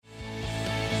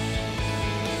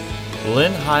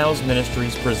Lynn Hiles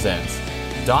Ministries presents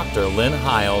Dr. Lynn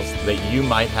Hiles, that you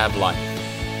might have life.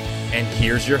 And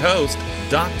here's your host,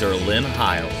 Dr. Lynn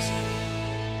Hiles.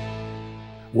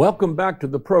 Welcome back to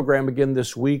the program again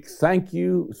this week. Thank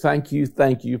you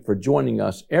for joining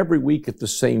us every week at the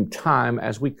same time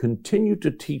as we continue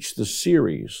to teach the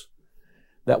series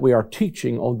that we are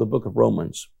teaching on the book of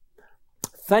Romans.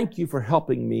 Thank you for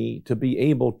helping me to be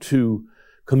able to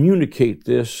communicate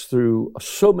this through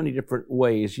so many different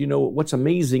ways. You know, what's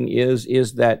amazing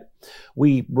is that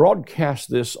we broadcast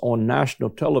this on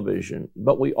national television,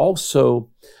 but we also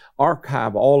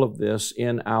archive all of this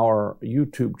in our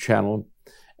YouTube channel.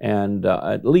 And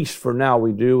at least for now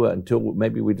we do, until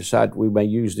maybe we decide we may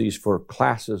use these for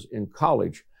classes in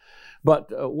college. But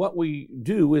what we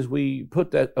do is we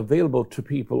put that available to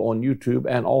people on YouTube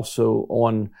and also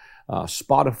on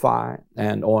Spotify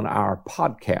and on our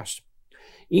podcast.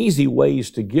 Easy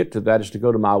ways to get to that is to go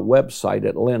to my website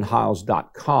at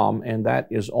lynnhiles.com, and that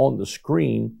is on the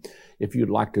screen if you'd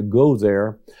like to go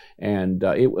there. And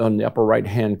on the upper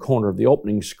right-hand corner of the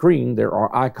opening screen, there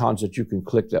are icons that you can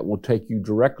click that will take you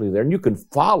directly there. And you can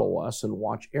follow us and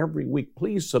watch every week.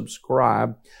 Please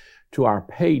subscribe to our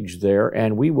page there,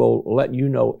 and we will let you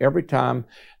know every time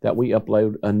that we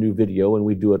upload a new video, and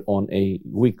we do it on a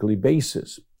weekly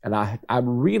basis. And I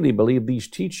really believe these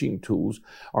teaching tools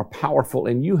are powerful,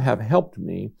 and you have helped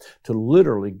me to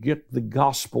literally get the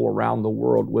gospel around the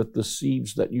world with the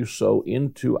seeds that you sow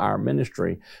into our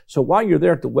ministry. So while you're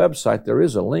there at the website, there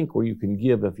is a link where you can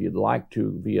give if you'd like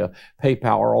to via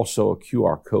PayPal, or also a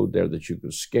QR code there that you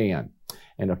can scan.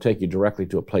 And it'll take you directly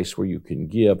to a place where you can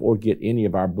give or get any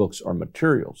of our books or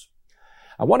materials.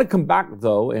 I want to come back,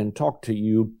 though, and talk to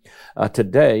you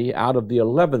today out of the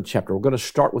 11th chapter. We're going to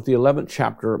start with the 11th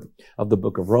chapter of the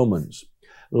book of Romans.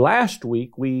 Last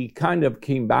week, we kind of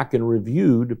came back and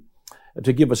reviewed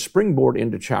to give a springboard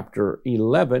into chapter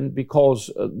 11 because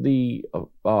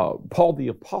Paul the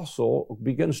Apostle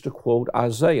begins to quote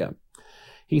Isaiah.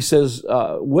 He says,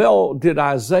 well, did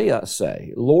Isaiah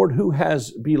say, Lord, who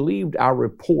has believed our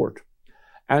report,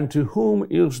 and to whom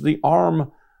is the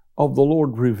arm of the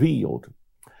Lord revealed?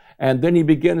 And then he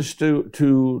begins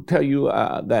to tell you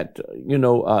that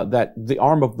the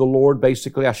arm of the Lord,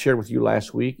 basically, I shared with you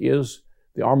last week, is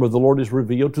the arm of the Lord is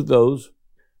revealed to those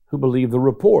who believe the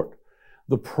report.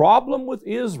 The problem with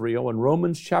Israel in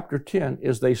Romans chapter 10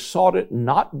 is they sought it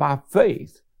not by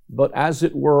faith, but as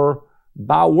it were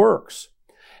by works.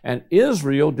 And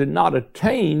Israel did not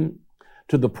attain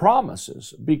to the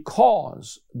promises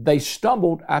because they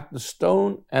stumbled at the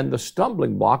stone and the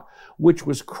stumbling block, which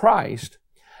was Christ.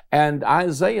 And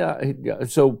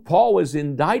so Paul is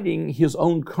indicting his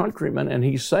own countrymen, and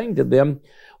he's saying to them,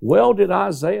 well, did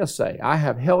Isaiah say, I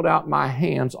have held out my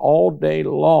hands all day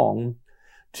long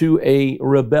to a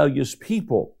rebellious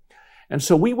people? And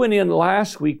so we went in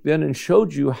last week then and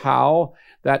showed you how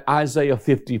that Isaiah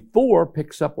 54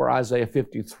 picks up where Isaiah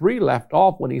 53 left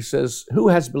off when he says, who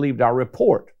has believed our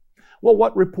report? Well,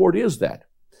 what report is that?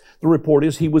 The report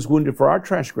is he was wounded for our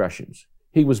transgressions.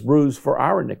 He was bruised for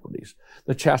our iniquities.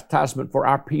 The chastisement for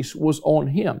our peace was on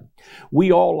him. We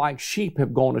all like sheep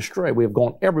have gone astray. We have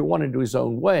gone every one into his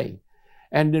own way.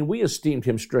 And then we esteemed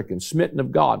him stricken, smitten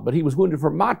of God. But he was wounded for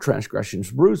my transgressions,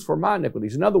 bruised for my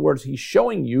iniquities. In other words, he's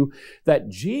showing you that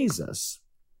Jesus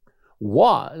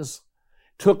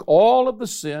took all of the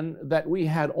sin that we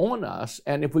had on us.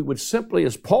 And if we would simply,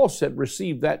 as Paul said,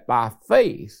 receive that by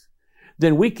faith,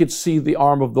 then we could see the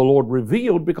arm of the Lord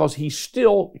revealed, because he's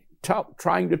still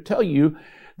trying to tell you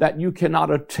that you cannot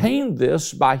attain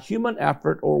this by human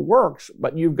effort or works,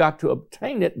 but you've got to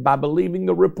obtain it by believing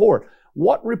the report.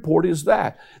 What report is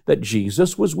that? That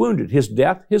Jesus was wounded. His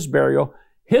death, his burial,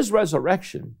 his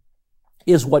resurrection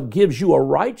is what gives you a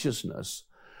righteousness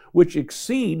which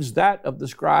exceeds that of the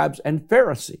scribes and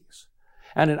Pharisees.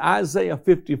 And in Isaiah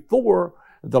 54,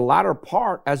 the latter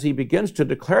part, as he begins to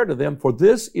declare to them, for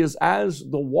this is as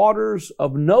the waters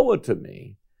of Noah to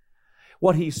me.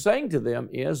 What he's saying to them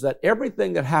is that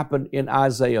everything that happened in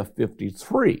Isaiah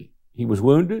 53, he was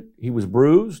wounded, he was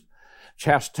bruised,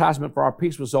 chastisement for our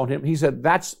peace was on him. He said,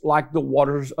 that's like the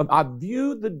waters of, I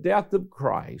view the death of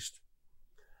Christ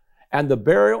and the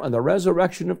burial and the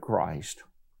resurrection of Christ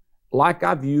like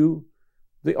I view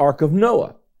the ark of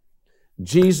Noah.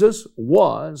 Jesus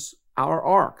was our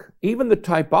ark. Even the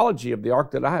typology of the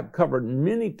ark that I have covered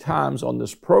many times on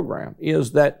this program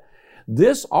is that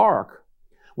this ark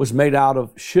was made out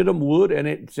of shittim wood, and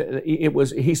it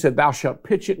was, he said, thou shalt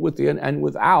pitch it within and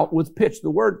without with pitch. The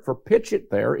word for pitch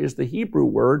it there is the Hebrew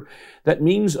word that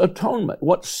means atonement.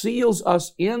 What seals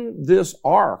us in this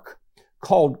ark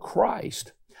called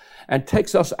Christ and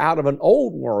takes us out of an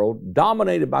old world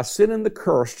dominated by sin and the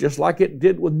curse, just like it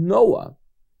did with Noah,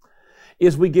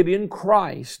 is we get in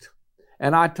Christ.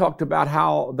 And I talked about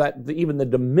how that even the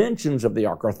dimensions of the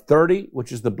ark are 30,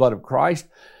 which is the blood of Christ.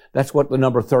 That's what the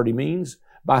number 30 means.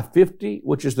 By 50,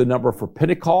 which is the number for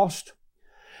Pentecost.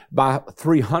 By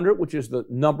 300, which is the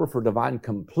number for divine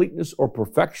completeness or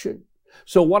perfection.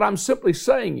 So what I'm simply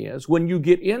saying is, when you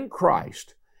get in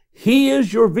Christ, He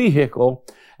is your vehicle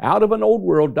out of an old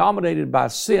world dominated by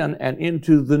sin and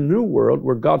into the new world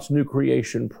where God's new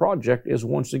creation project is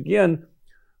once again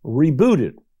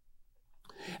rebooted.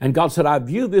 And God said, I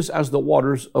view this as the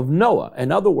waters of Noah.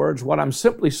 In other words, what I'm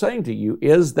simply saying to you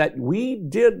is that we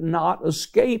did not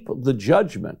escape the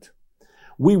judgment.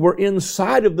 We were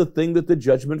inside of the thing that the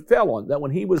judgment fell on. That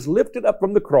when He was lifted up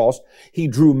from the cross, He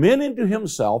drew men into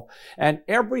Himself, and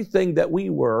everything that we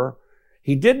were,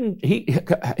 He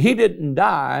didn't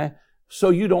die so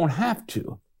you don't have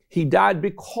to. He died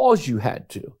because you had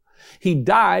to. He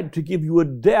died to give you a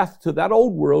death to that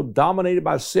old world dominated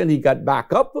by sin. He got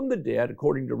back up from the dead,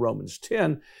 according to Romans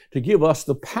 10, to give us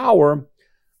the power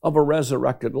of a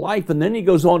resurrected life. And then he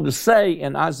goes on to say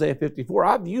in Isaiah 54,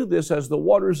 I view this as the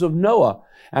waters of Noah,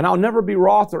 and I'll never be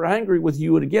wroth or angry with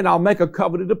you. And again, I'll make a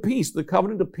covenant of peace. The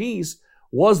covenant of peace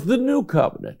was the new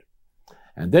covenant.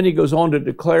 And then he goes on to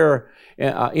declare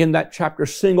in that chapter,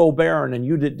 sing, O barren, and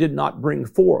you that did not bring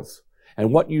forth.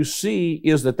 And what you see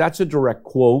is that that's a direct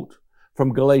quote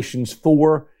from Galatians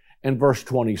 4 and verse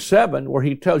 27, where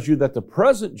he tells you that the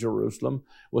present Jerusalem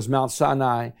was Mount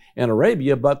Sinai in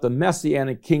Arabia, but the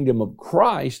Messianic kingdom of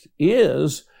Christ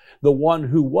is the one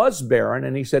who was barren.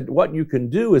 And he said, what you can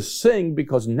do is sing,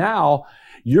 because now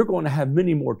you're going to have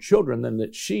many more children than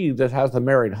that she that has the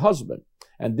married husband.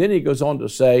 And then he goes on to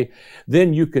say,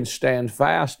 then you can stand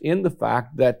fast in the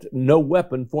fact that no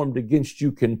weapon formed against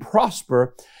you can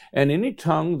prosper, and any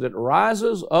tongue that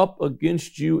rises up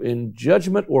against you in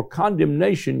judgment or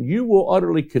condemnation, you will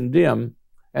utterly condemn.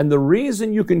 And the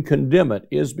reason you can condemn it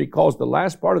is because the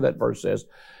last part of that verse says,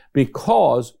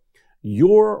 because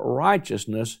your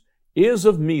righteousness is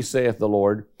of me, saith the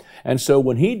Lord. And so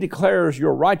when he declares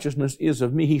your righteousness is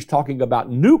of me, he's talking about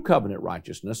new covenant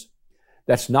righteousness.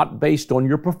 That's not based on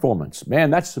your performance. Man,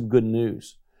 that's some good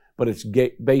news. But it's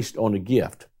based on a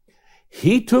gift.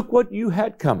 He took what you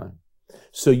had coming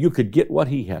so you could get what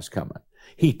He has coming.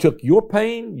 He took your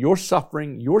pain, your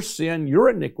suffering, your sin, your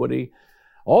iniquity,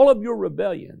 all of your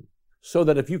rebellion, so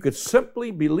that if you could simply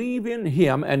believe in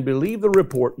Him and believe the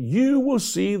report, you will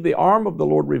see the arm of the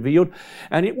Lord revealed,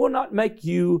 and it will not make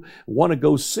you want to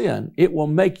go sin. It will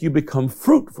make you become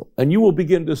fruitful, and you will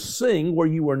begin to sing where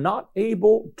you were not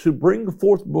able to bring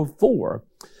forth before.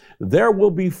 There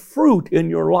will be fruit in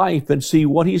your life. And see,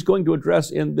 what he's going to address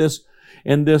in this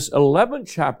 11th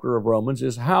chapter of Romans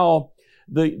is how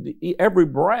every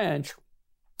branch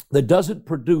that doesn't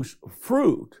produce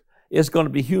fruit is going to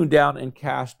be hewn down and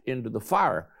cast into the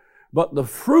fire. But the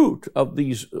fruit of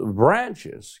these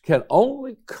branches can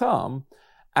only come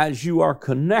as you are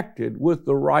connected with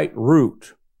the right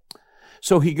root.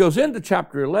 So he goes into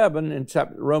chapter 11, in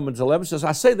Romans 11, says,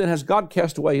 I say then, has God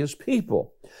cast away His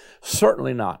people?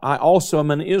 Certainly not. I also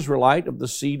am an Israelite of the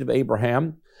seed of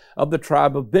Abraham, of the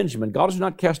tribe of Benjamin. God has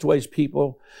not cast away His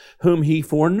people whom He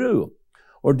foreknew.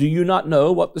 Or do you not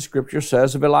know what the Scripture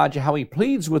says of Elijah, how he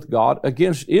pleads with God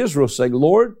against Israel, saying,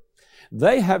 Lord,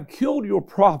 they have killed your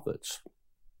prophets,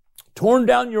 torn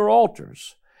down your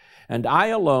altars, and I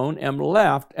alone am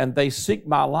left, and they seek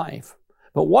my life.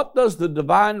 But what does the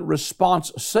divine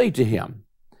response say to him?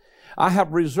 I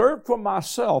have reserved for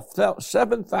myself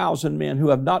 7,000 men who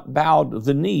have not bowed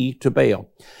the knee to Baal.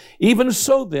 Even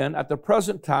so then, at the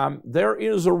present time, there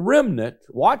is a remnant,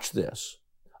 watch this,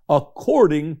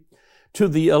 according to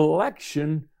the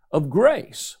election of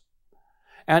grace.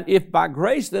 And if by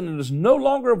grace, then it is no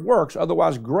longer of works,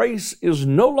 otherwise grace is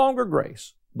no longer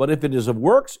grace. But if it is of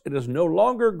works, it is no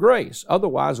longer grace,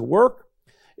 otherwise work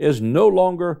is no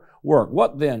longer work.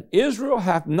 What then? Israel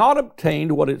hath not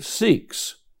obtained what it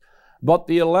seeks, but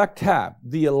the elect have.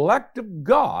 The elect of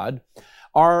God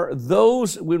are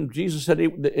those, when Jesus said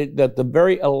that the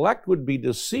very elect would be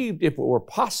deceived if it were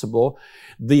possible,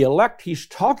 the elect he's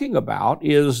talking about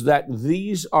is that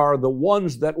these are the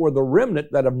ones that were the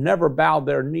remnant that have never bowed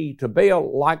their knee to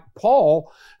Baal, like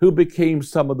Paul, who became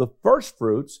some of the first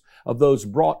fruits of those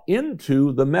brought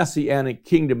into the Messianic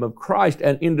kingdom of Christ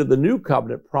and into the new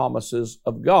covenant promises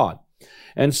of God.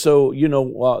 And so,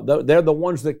 they're the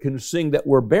ones that can sing that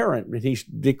were barren. He's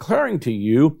declaring to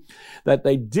you that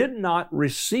they did not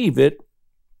receive it,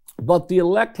 but the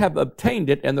elect have obtained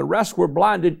it, and the rest were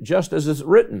blinded, just as is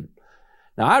written.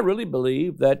 Now, I really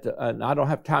believe that, and I don't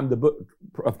have time,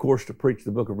 of course, to preach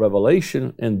the book of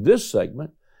Revelation in this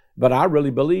segment, but I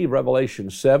really believe Revelation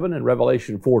 7 and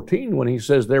Revelation 14, when he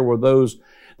says there were those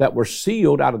that were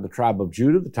sealed out of the tribe of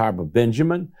Judah, the tribe of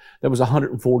Benjamin, there was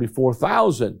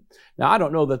 144,000. Now, I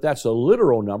don't know that that's a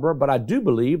literal number, but I do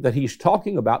believe that he's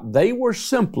talking about they were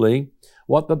simply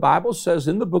what the Bible says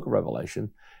in the book of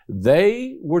Revelation.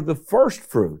 They were the first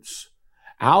fruits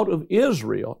out of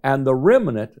Israel, and the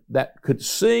remnant that could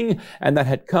sing and that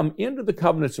had come into the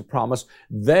covenants of promise.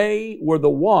 They were the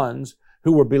ones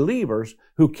who were believers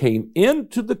who came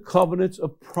into the covenants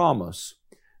of promise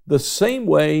the same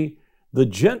way the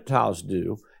Gentiles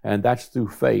do, and that's through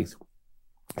faith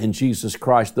in Jesus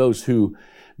Christ. Those who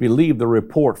believe the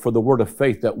report for the word of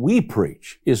faith that we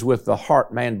preach is with the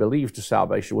heart man believes to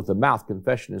salvation, with the mouth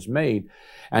confession is made.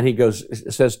 And he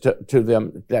says to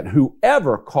them that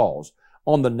whoever calls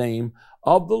on the name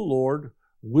of the Lord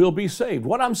will be saved.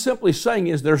 What I'm simply saying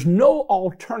is there's no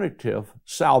alternative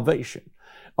salvation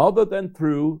other than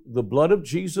through the blood of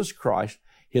Jesus Christ.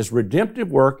 His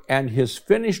redemptive work and his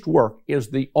finished work is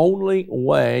the only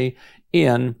way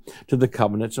in to the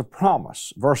covenants of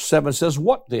promise. Verse 7 says,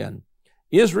 "What then?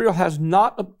 Israel has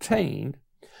not obtained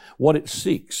what it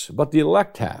seeks, but the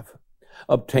elect have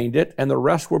obtained it, and the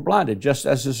rest were blinded, just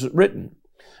as is written.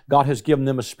 God has given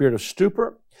them a spirit of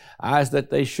stupor, eyes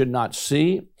that they should not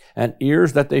see, and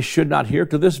ears that they should not hear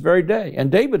to this very day."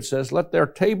 And David says, "Let their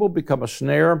table become a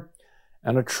snare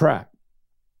and a trap,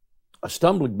 a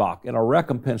stumbling block and a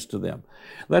recompense to them.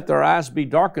 Let their eyes be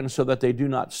darkened so that they do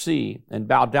not see, and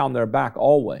bow down their back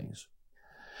always."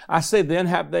 I say then,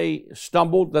 have they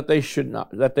stumbled that they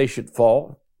should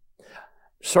fall?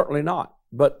 Certainly not.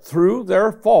 But through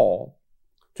their fall,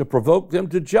 to provoke them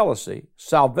to jealousy,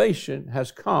 salvation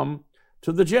has come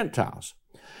to the Gentiles.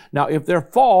 Now, if their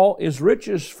fall is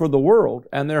riches for the world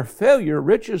and their failure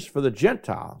riches for the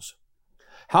Gentiles,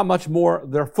 how much more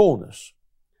their fullness?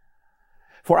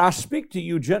 "For I speak to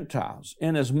you Gentiles,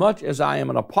 inasmuch as I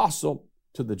am an apostle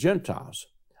to the Gentiles,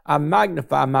 I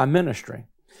magnify my ministry,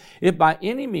 if by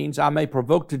any means I may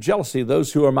provoke to jealousy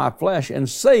those who are my flesh and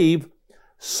save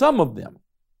some of them.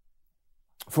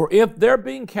 For if their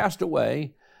being cast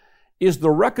away is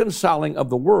the reconciling of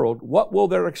the world, what will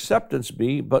their acceptance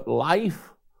be but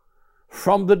life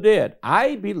from the dead?"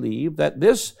 I believe that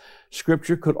this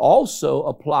scripture could also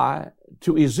apply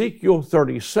to Ezekiel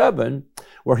 37,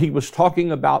 where he was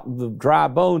talking about the dry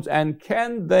bones and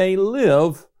can they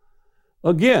live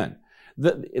again.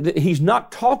 He's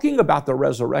not talking about the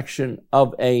resurrection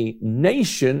of a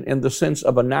nation in the sense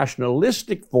of a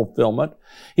nationalistic fulfillment.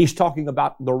 He's talking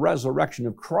about the resurrection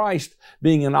of Christ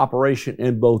being in operation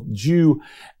in both Jew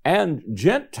and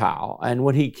Gentile. And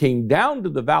when he came down to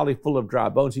the valley full of dry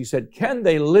bones, he said, "Can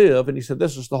they live?" And he said,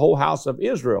 "This is the whole house of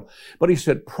Israel." But he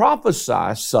said,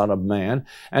 "Prophesy, Son of Man,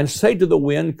 and say to the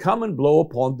wind, come and blow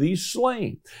upon these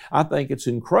slain." I think it's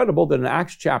incredible that in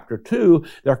Acts chapter 2,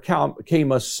 there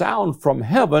came a sound from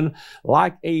heaven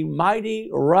like a mighty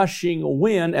rushing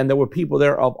wind, and there were people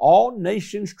there of all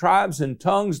nations, tribes, and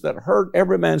tongues that heard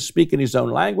every man speak in his own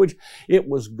language. It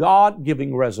was God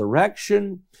giving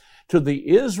resurrection to the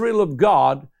Israel of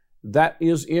God that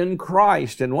is in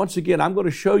Christ. And once again, I'm going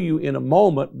to show you in a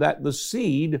moment that the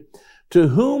seed to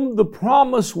whom the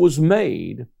promise was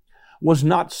made was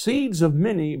not seeds of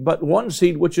many, but one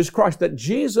seed, which is Christ. That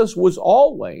Jesus was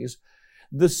always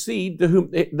the seed to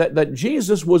whom, that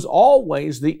Jesus was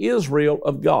always the Israel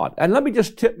of God. And let me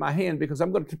just tip my hand, because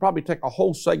I'm going to probably take a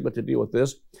whole segment to deal with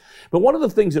this. But one of the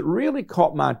things that really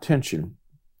caught my attention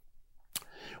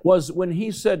was when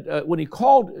he said, when he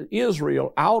called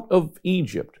Israel out of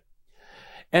Egypt,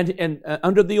 and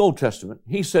under the Old Testament,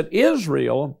 he said,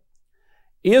 "Israel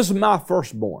is my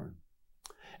firstborn,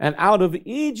 and out of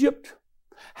Egypt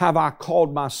have I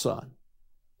called my son."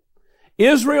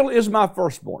 Israel is my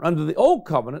firstborn. Under the Old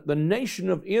Covenant, the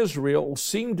nation of Israel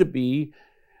seemed to be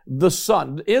the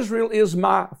son. Israel is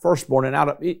my firstborn, and out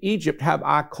of Egypt have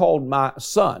I called my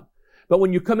son. But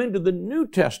when you come into the New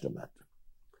Testament,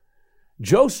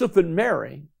 Joseph and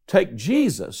Mary take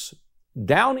Jesus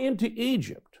down into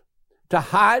Egypt to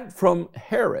hide from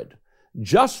Herod,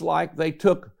 just like they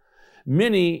took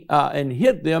many and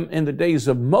hid them in the days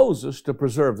of Moses to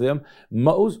preserve them.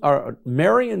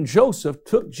 Mary and Joseph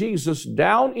took Jesus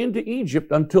down into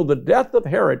Egypt until the death of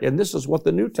Herod, and this is what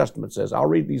the New Testament says. I'll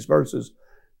read these verses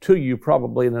to you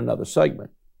probably in another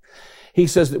segment. He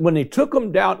says that when he took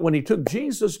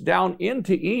Jesus down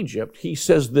into Egypt, he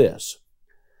says this,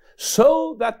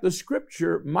 "So that the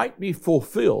scripture might be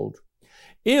fulfilled,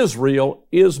 Israel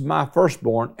is my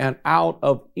firstborn, and out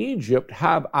of Egypt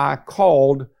have I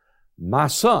called my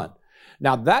son."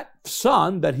 Now that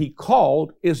son that he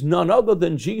called is none other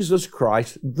than Jesus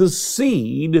Christ, the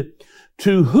seed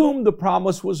to whom the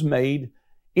promise was made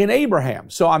in Abraham.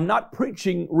 So I'm not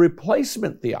preaching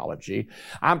replacement theology.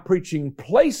 I'm preaching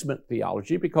placement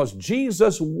theology, because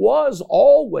Jesus was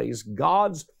always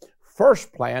God's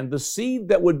first plan. The seed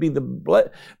that would be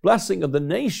the blessing of the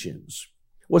nations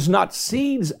was not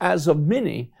seeds as of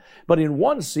many, but in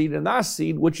one seed, and that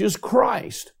seed which is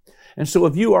Christ. And so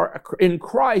if you are in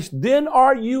Christ, then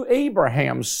are you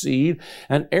Abraham's seed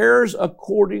and heirs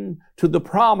according to the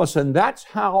promise. And that's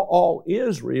how all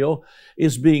Israel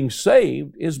is being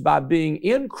saved, is by being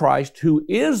in Christ, who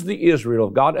is the Israel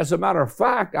of God. As a matter of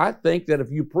fact, I think that if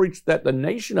you preach that the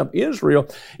nation of Israel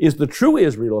is the true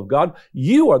Israel of God,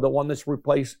 you are the one that's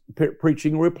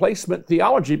preaching replacement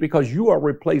theology, because you are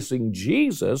replacing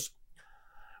Jesus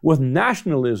with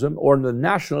nationalism, or the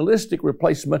nationalistic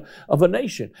replacement of a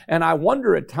nation. And I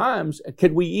wonder at times,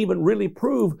 can we even really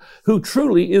prove who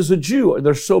truly is a Jew?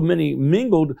 There's so many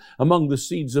mingled among the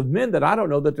seeds of men that I don't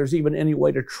know that there's even any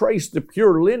way to trace the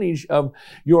pure lineage of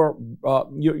your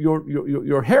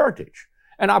heritage.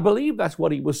 And I believe that's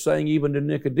what he was saying even to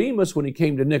Nicodemus, when he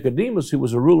came to Nicodemus, who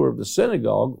was a ruler of the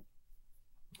synagogue.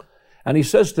 And he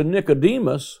says to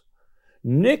Nicodemus,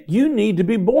 Nick, you need to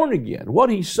be born again. What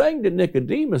he's saying to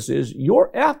Nicodemus is, your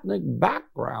ethnic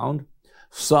background,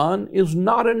 son, is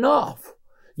not enough.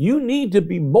 You need to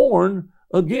be born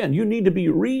again. You need to be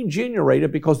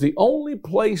regenerated, because the only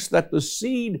place that the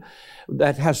seed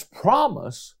that has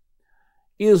promise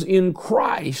is in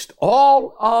Christ.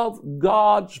 All of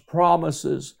God's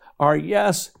promises are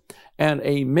yes and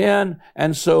amen.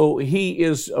 And so he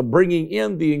is bringing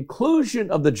in the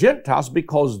inclusion of the Gentiles,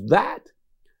 because that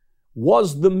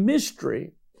was the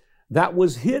mystery that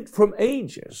was hid from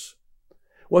ages,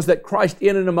 was that Christ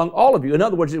in and among all of you. In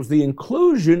other words, it was the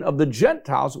inclusion of the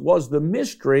Gentiles was the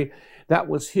mystery that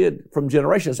was hid from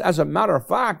generations. As a matter of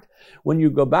fact, when you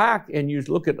go back and you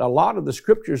look at a lot of the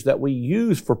scriptures that we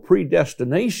use for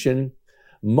predestination,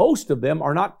 most of them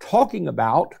are not talking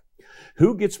about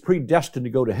who gets predestined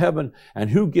to go to heaven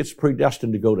and who gets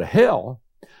predestined to go to hell.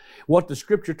 What the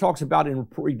scripture talks about in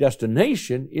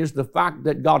predestination is the fact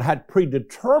that God had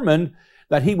predetermined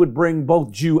that he would bring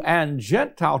both Jew and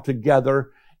Gentile together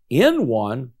in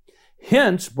one,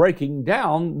 hence breaking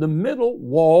down the middle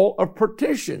wall of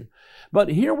partition. But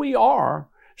here we are,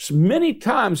 many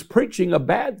times preaching a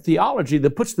bad theology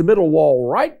that puts the middle wall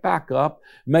right back up,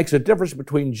 makes a difference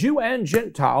between Jew and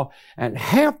Gentile, and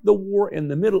half the war in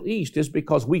the Middle East is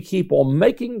because we keep on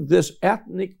making this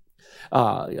ethnic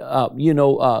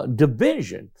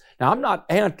division. Now, I'm not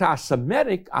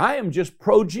anti-Semitic. I am just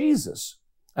pro-Jesus.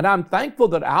 And I'm thankful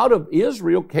that out of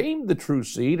Israel came the true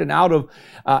seed, and out of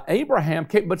Abraham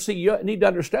came. But see, you need to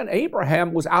understand,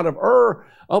 Abraham was out of Ur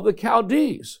of the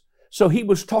Chaldees. So he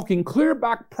was talking clear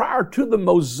back prior to the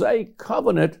Mosaic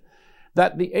covenant,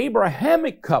 that the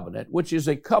Abrahamic covenant, which is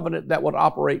a covenant that would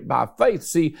operate by faith.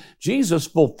 See, Jesus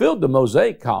fulfilled the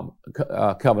Mosaic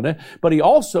covenant, but he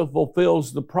also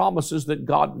fulfills the promises that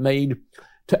God made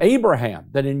to Abraham,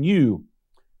 that in you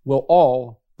will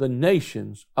all the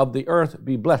nations of the earth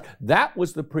be blessed. That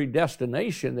was the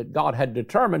predestination that God had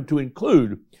determined to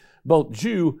include both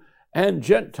Jew and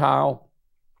Gentile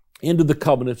into the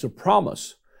covenants of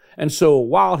promise. And so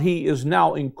while he is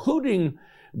now including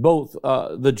both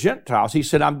the Gentiles, he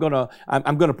said, I'm going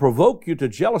to provoke you to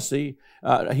jealousy.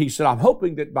 He said, I'm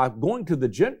hoping that by going to the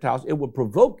Gentiles, it will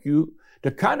provoke you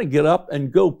to kind of get up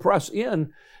and go press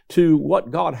in to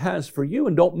what God has for you,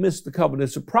 and don't miss the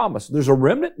covenants of promise. There's a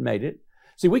remnant made it.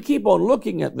 See, we keep on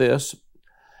looking at this,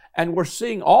 and we're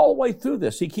seeing all the way through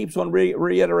this. He keeps on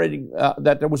reiterating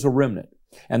that there was a remnant.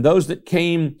 And those that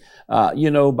came,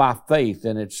 by faith,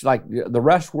 and it's like the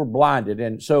rest were blinded.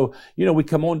 And so, we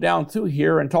come on down through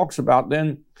here and talks about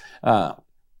then,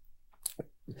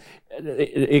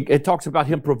 it talks about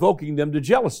him provoking them to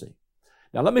jealousy.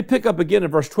 Now, let me pick up again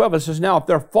in verse 12. It says, now, if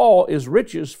their fall is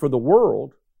riches for the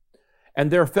world and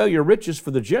their failure riches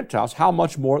for the Gentiles, how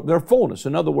much more their fullness?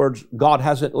 In other words, God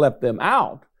hasn't left them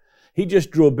out. He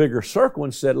just drew a bigger circle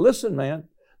and said, listen, man,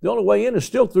 the only way in is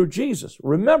still through Jesus.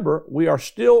 Remember, we are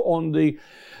still on the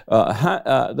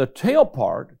tail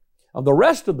part of the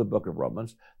rest of the book of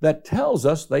Romans that tells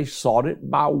us they sought it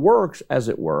by works, as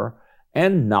it were,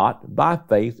 and not by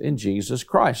faith in Jesus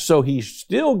Christ. So he's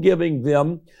still giving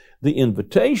them the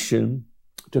invitation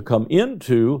to come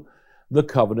into the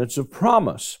covenants of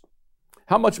promise.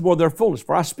 How much more their fullness?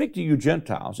 For I speak to you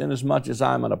Gentiles, inasmuch as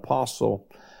I am an apostle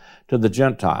to the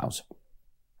Gentiles.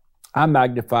 I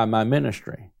magnify my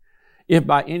ministry, if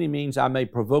by any means I may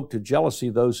provoke to jealousy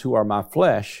those who are my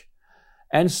flesh,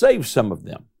 and save some of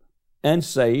them, and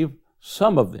save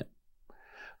some of them.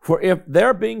 For if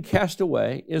their being cast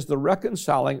away is the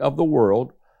reconciling of the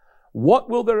world, what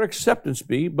will their acceptance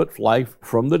be but life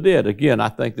from the dead? Again, I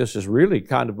think this is really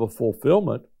kind of a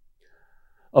fulfillment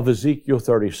of Ezekiel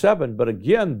 37. But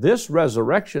again, this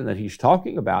resurrection that he's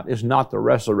talking about is not the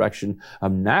resurrection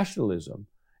of nationalism.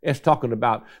 It's talking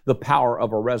about the power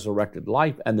of a resurrected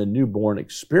life and the newborn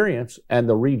experience and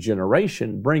the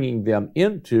regeneration, bringing them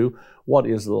into what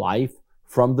is life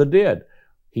from the dead.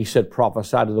 He said,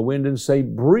 prophesy to the wind and say,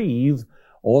 breathe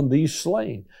on these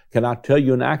slain. Can I tell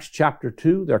you in Acts chapter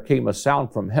 2, there came a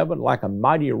sound from heaven like a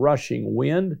mighty rushing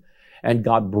wind, and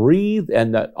God breathed,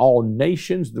 and that all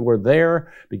nations that were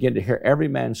there began to hear every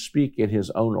man speak in his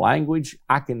own language.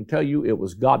 I can tell you it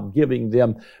was God giving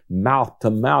them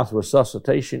mouth-to-mouth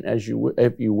resuscitation,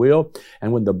 if you will.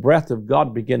 And when the breath of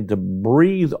God began to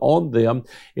breathe on them,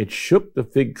 it shook the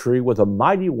fig tree with a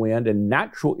mighty wind, and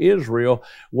natural Israel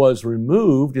was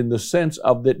removed in the sense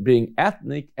of it being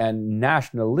ethnic and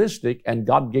nationalistic, and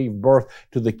God gave birth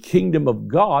to the kingdom of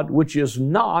God, which is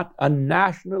not a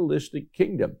nationalistic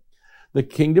kingdom. The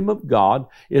kingdom of God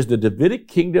is the Davidic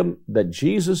kingdom that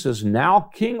Jesus is now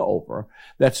king over.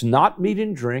 That's not meat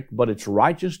and drink, but it's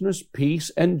righteousness, peace,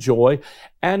 and joy,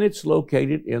 and it's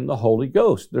located in the Holy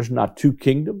Ghost. There's not two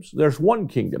kingdoms, there's one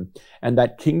kingdom, and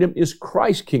that kingdom is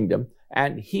Christ's kingdom,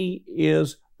 and He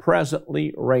is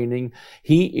presently reigning.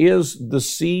 He is the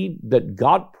seed that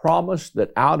God promised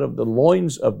that out of the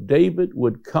loins of David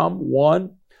would come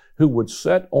one who would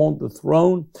sit on the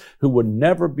throne, who would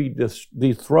never be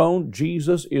dethroned.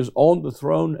 Jesus is on the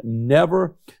throne,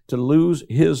 never to lose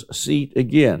His seat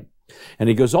again. And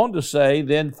he goes on to say,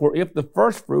 then, for if the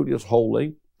first fruit is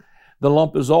holy, the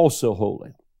lump is also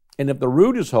holy. And if the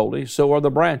root is holy, so are the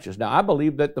branches. Now, I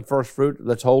believe that the first fruit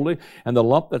that's holy, and the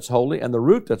lump that's holy, and the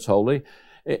root that's holy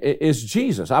is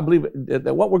Jesus. I believe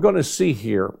that what we're going to see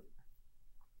here,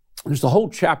 there's a whole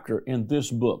chapter in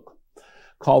this book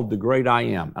called The Great I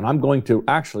Am. And I'm going to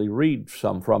actually read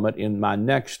some from it in my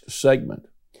next segment.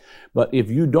 But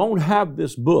if you don't have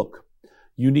this book,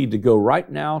 you need to go right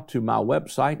now to my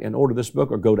website and order this book,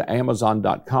 or go to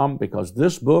Amazon.com, because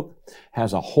this book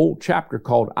has a whole chapter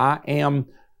called I Am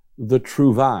the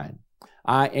True Vine.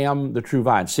 I am the true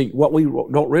vine. See, what we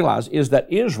don't realize is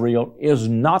that Israel is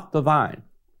not the vine.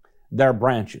 They're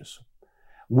branches.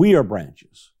 We are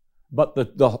branches. But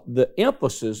the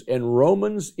emphasis in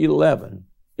Romans 11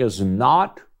 is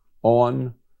not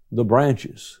on the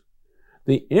branches.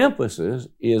 The emphasis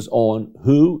is on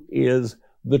who is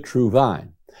the true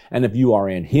vine. And if you are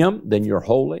in Him, then you're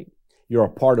holy. You're a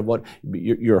part of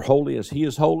you're holy as He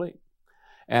is holy.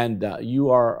 And you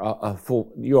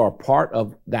are part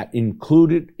of that,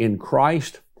 included in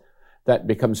Christ, that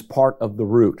becomes part of the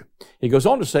root. He goes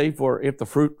on to say, for if the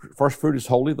first fruit is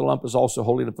holy, the lump is also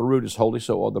holy, and if the root is holy,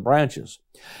 so are the branches.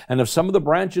 And if some of the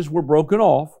branches were broken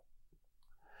off,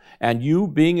 and you,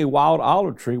 being a wild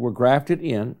olive tree, were grafted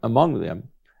in among them,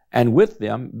 and with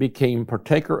them became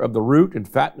partaker of the root and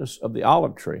fatness of the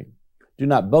olive tree, do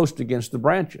not boast against the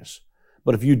branches.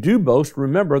 But if you do boast,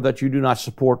 remember that you do not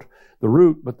support the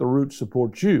root, but the root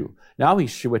supports you. Now he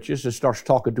switches and starts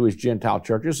talking to his Gentile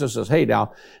churches and says, hey,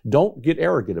 now, don't get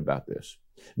arrogant about this.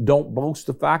 Don't boast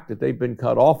the fact that they've been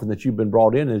cut off and that you've been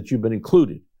brought in and that you've been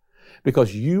included.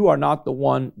 Because you are not the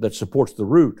one that supports the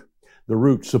root. The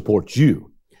root supports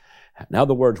you. In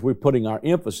other words, we're putting our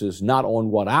emphasis not on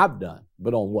what I've done,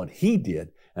 but on what He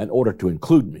did in order to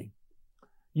include me.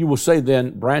 You will say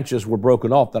then, branches were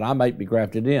broken off that I might be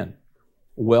grafted in.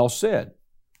 Well said.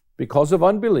 Because of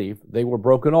unbelief, they were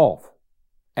broken off.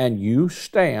 And you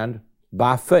stand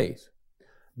by faith.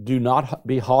 Do not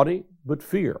be haughty, but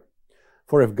fear.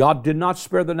 For if God did not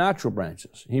spare the natural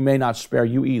branches, He may not spare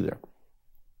you either.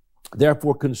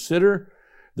 Therefore consider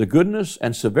the goodness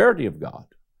and severity of God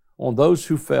on those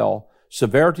who fell,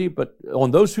 severity, but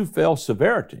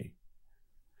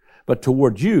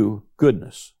toward you,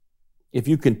 goodness. If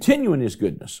you continue in His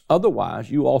goodness, otherwise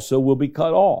you also will be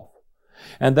cut off.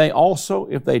 And they also,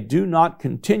 if they do not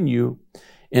continue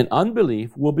in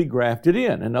unbelief, will be grafted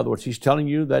in. In other words, he's telling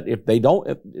you that if they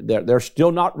don't, they're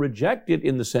still not rejected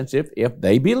in the sense if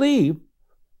they believe,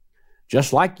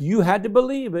 just like you had to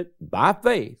believe it by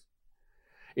faith.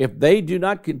 If they do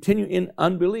not continue in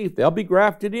unbelief, they'll be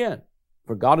grafted in.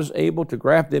 For God is able to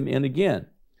graft them in again.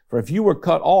 For if you were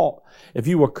cut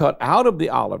out of the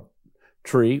olive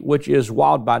tree, which is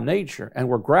wild by nature, and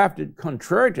were grafted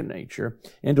contrary to nature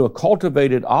into a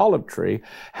cultivated olive tree,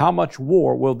 how much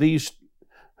more will these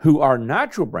who are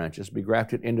natural branches be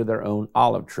grafted into their own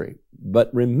olive tree? But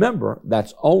remember,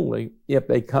 that's only if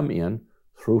they come in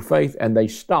through faith and they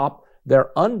stop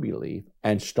their unbelief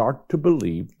and start to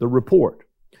believe the report.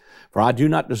 For I do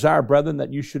not desire, brethren,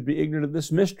 that you should be ignorant of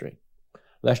this mystery,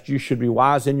 lest you should be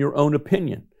wise in your own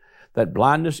opinion, that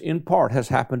blindness in part has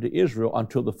happened to Israel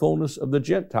until the fullness of the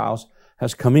Gentiles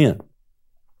has come in.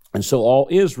 And so all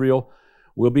Israel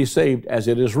will be saved, as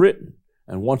it is written.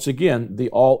 And once again, the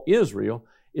all Israel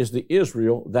is the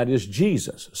Israel that is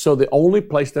Jesus. So the only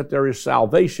place that there is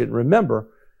salvation, remember,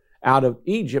 out of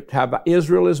Egypt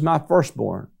Israel is my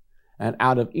firstborn, and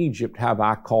out of Egypt have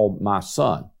I called my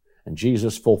son. And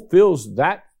Jesus fulfills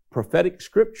that prophetic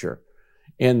scripture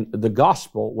in the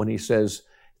gospel when he says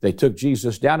they took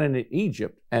Jesus down into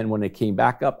Egypt, and when they came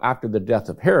back up after the death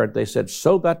of Herod, they said,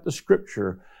 so that the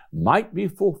scripture might be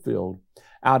fulfilled,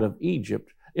 out of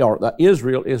Egypt, or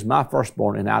Israel is my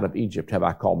firstborn, and out of Egypt have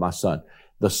I called my son.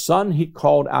 The son he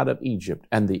called out of Egypt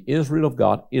and the Israel of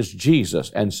God is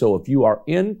Jesus. And so if you are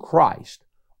in Christ,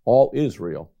 all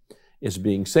Israel is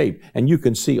being saved. And you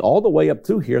can see all the way up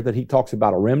through here that he talks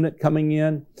about a remnant coming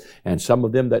in, and some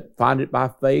of them that find it by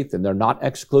faith, and they're not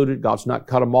excluded. God's not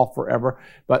cut them off forever,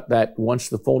 but that once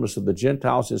the fullness of the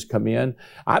Gentiles has come in,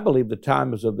 I believe the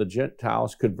times of the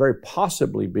Gentiles could very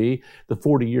possibly be the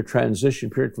 40-year transition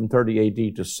period from 30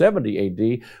 AD to 70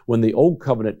 AD, when the old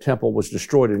covenant temple was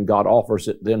destroyed and God offers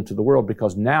it then to the world,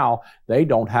 because now they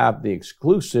don't have the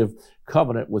exclusive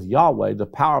covenant with Yahweh. The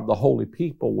power of the holy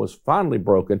people was finally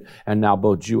broken, and now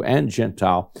both Jew and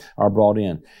Gentile are brought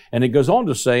in. And it goes on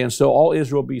to say, and so all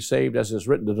Israel be saved, as is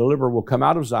written, the deliverer will come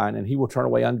out of Zion, and he will turn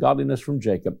away ungodliness from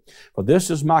Jacob. For this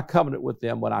is my covenant with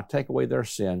them when I take away their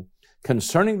sin.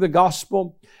 Concerning the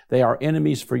gospel, they are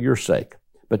enemies for your sake.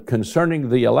 But concerning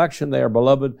the election, they are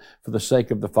beloved for the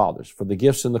sake of the fathers. For the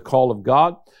gifts and the call of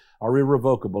God are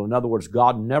irrevocable. In other words,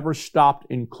 God never stopped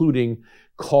including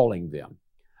calling them.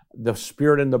 The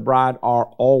Spirit and the bride are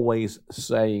always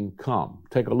saying, come.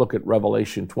 Take a look at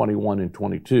Revelation 21 and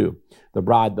 22. The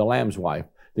bride, the Lamb's wife,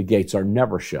 the gates are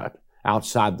never shut.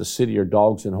 Outside the city are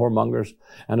dogs and whoremongers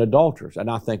and adulterers. And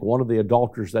I think one of the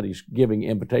adulterers that he's giving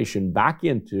invitation back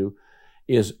into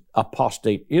is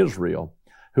apostate Israel,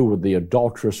 who were the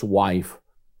adulterous wife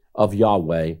of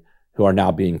Yahweh, who are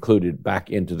now being included back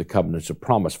into the covenants of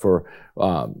promise.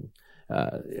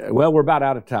 Well, we're about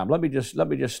out of time. Let me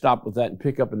just stop with that and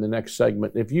pick up in the next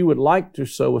segment. If you would like to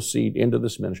sow a seed into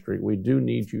this ministry, we do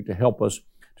need you to help us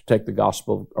to take the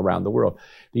gospel around the world.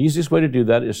 The easiest way to do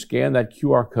that is scan that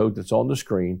QR code that's on the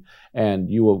screen, and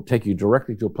you will take you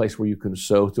directly to a place where you can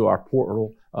sow through our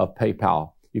portal of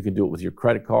PayPal. You can do it with your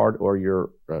credit card or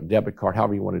your debit card,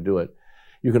 however you want to do it.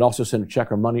 You can also send a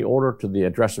check or money order to the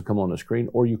address that come on the screen,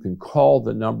 or you can call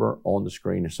the number on the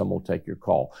screen and someone will take your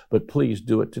call. But please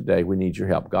do it today. We need your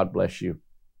help. God bless you.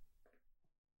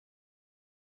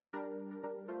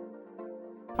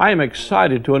 I am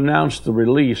excited to announce the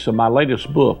release of my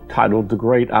latest book titled The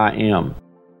Great I Am.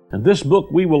 In this book,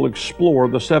 we will explore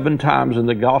the 7 times in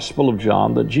the Gospel of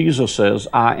John that Jesus says,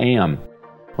 I am.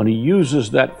 When he uses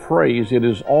that phrase, it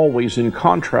is always in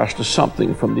contrast to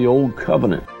something from the Old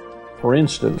Covenant. For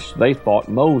instance, they thought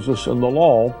Moses and the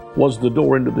law was the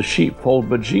door into the sheepfold,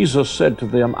 but Jesus said to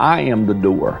them, I am the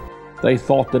door. They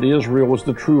thought that Israel was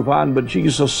the true vine, but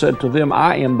Jesus said to them,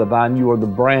 I am the vine, you are the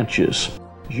branches.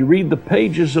 As you read the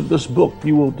pages of this book,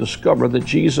 you will discover that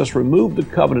Jesus removed the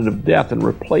covenant of death and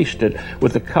replaced it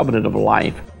with the covenant of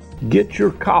life. Get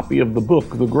your copy of the book,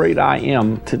 The Great I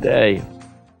Am, today.